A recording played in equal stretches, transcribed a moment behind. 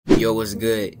Yo, what's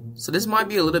good? So this might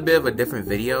be a little bit of a different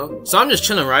video. So I'm just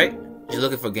chilling, right? Just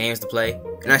looking for games to play.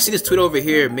 And I see this tweet over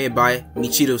here made by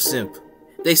Michito Simp.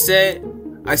 They said,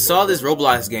 I saw this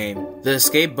Roblox game. The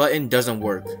escape button doesn't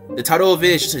work. The title of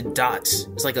it is just a dot.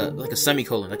 It's like a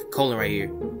semicolon, like a colon right here.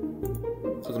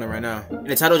 Clicking it right now. And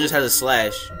the title just has a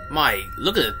slash. Mike,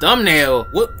 look at the thumbnail.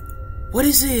 What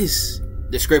is this?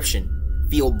 Description.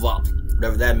 Feel bop.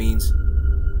 Whatever that means.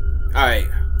 Alright.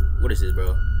 What is this,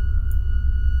 bro?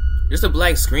 Just a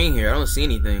black screen here. I don't see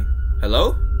anything.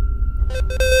 Hello?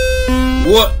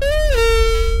 What?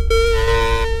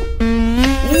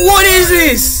 What is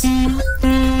this?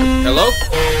 Hello?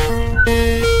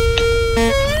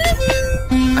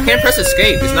 I can't press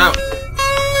escape. It's not.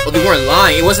 Well, they weren't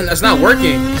lying. It's not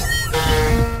working.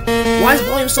 Why is the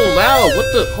volume so loud?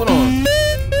 What the? Hold on.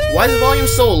 Why is the volume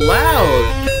so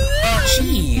loud?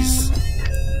 Jeez.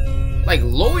 Like,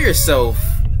 lower yourself.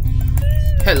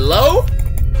 Hello?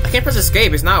 I can't press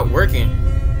escape. It's not working.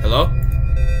 Hello?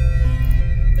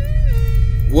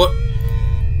 What?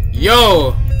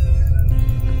 Yo!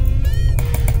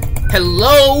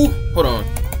 Hello? Hold on.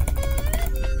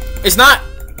 It's not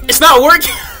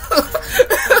working!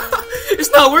 It's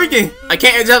not working! I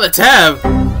can't enter the tab!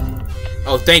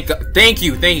 Oh, thank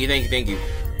you.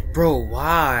 Bro,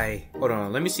 why? Hold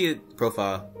on, let me see the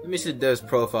profile. Let me see the dev's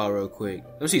profile real quick.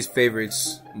 Let me see his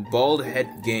favorites. Bald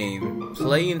head game.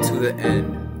 Play into the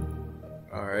end.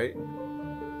 Alright.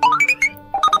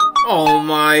 Oh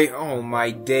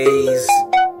my days.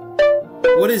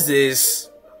 What is this?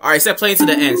 Alright, it said play to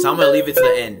the end, so I'm gonna leave it to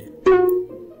the end.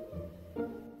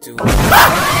 Dude.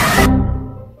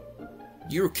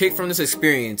 You were kicked from this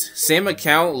experience. Same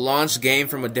account, launch game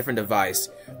from a different device.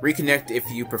 Reconnect if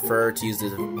you prefer to use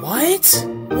this. What?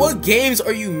 What games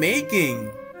are you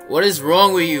making? What is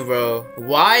wrong with you, bro?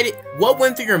 What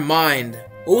went through your mind?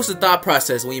 What was the thought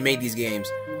process when you made these games?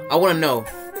 I wanna know.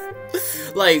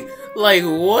 like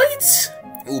what?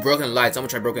 Ooh, Broken Lights. I'm gonna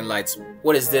try Broken Lights.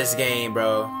 What is this game,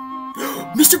 bro?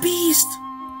 Mr. Beast!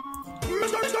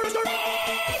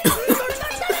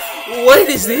 What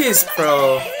is this,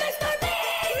 bro?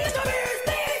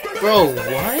 Bro,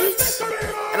 what?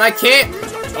 And I can't.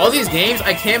 All these games,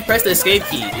 I can't press the escape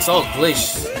key. It's all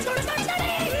glitched.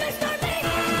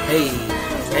 Hey.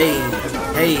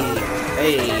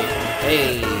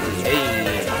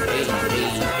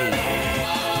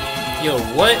 Yo,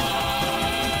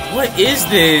 what is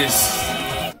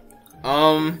this?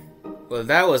 Well,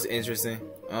 that was interesting.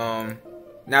 Now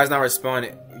it's not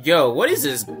responding. Yo, what is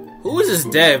this? Who is this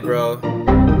dev, bro?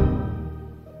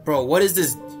 Bro, what is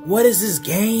this? What is this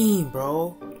game,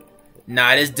 bro?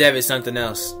 Nah, this dev is something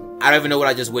else. I don't even know what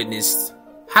I just witnessed.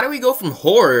 How do we go from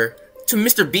horror to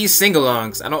Mr. Beast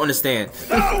sing-alongs? I don't understand.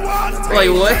 Like,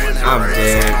 what? I'm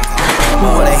dead.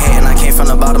 What they hating, I came from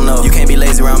the bottom, no. You can't be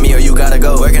lazy around me or you gotta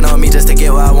go. Working on me just to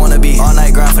get where I wanna be. All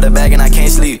night grind for the bag and I can't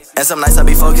sleep. And some nights I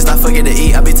be focused, I forget to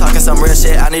eat. I be talking some real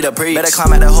shit, I need a breathe. Better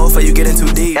climb out that hole before you get in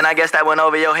too deep. And I guess that went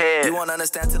over your head. You won't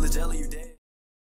understand till it's jelly, you dead.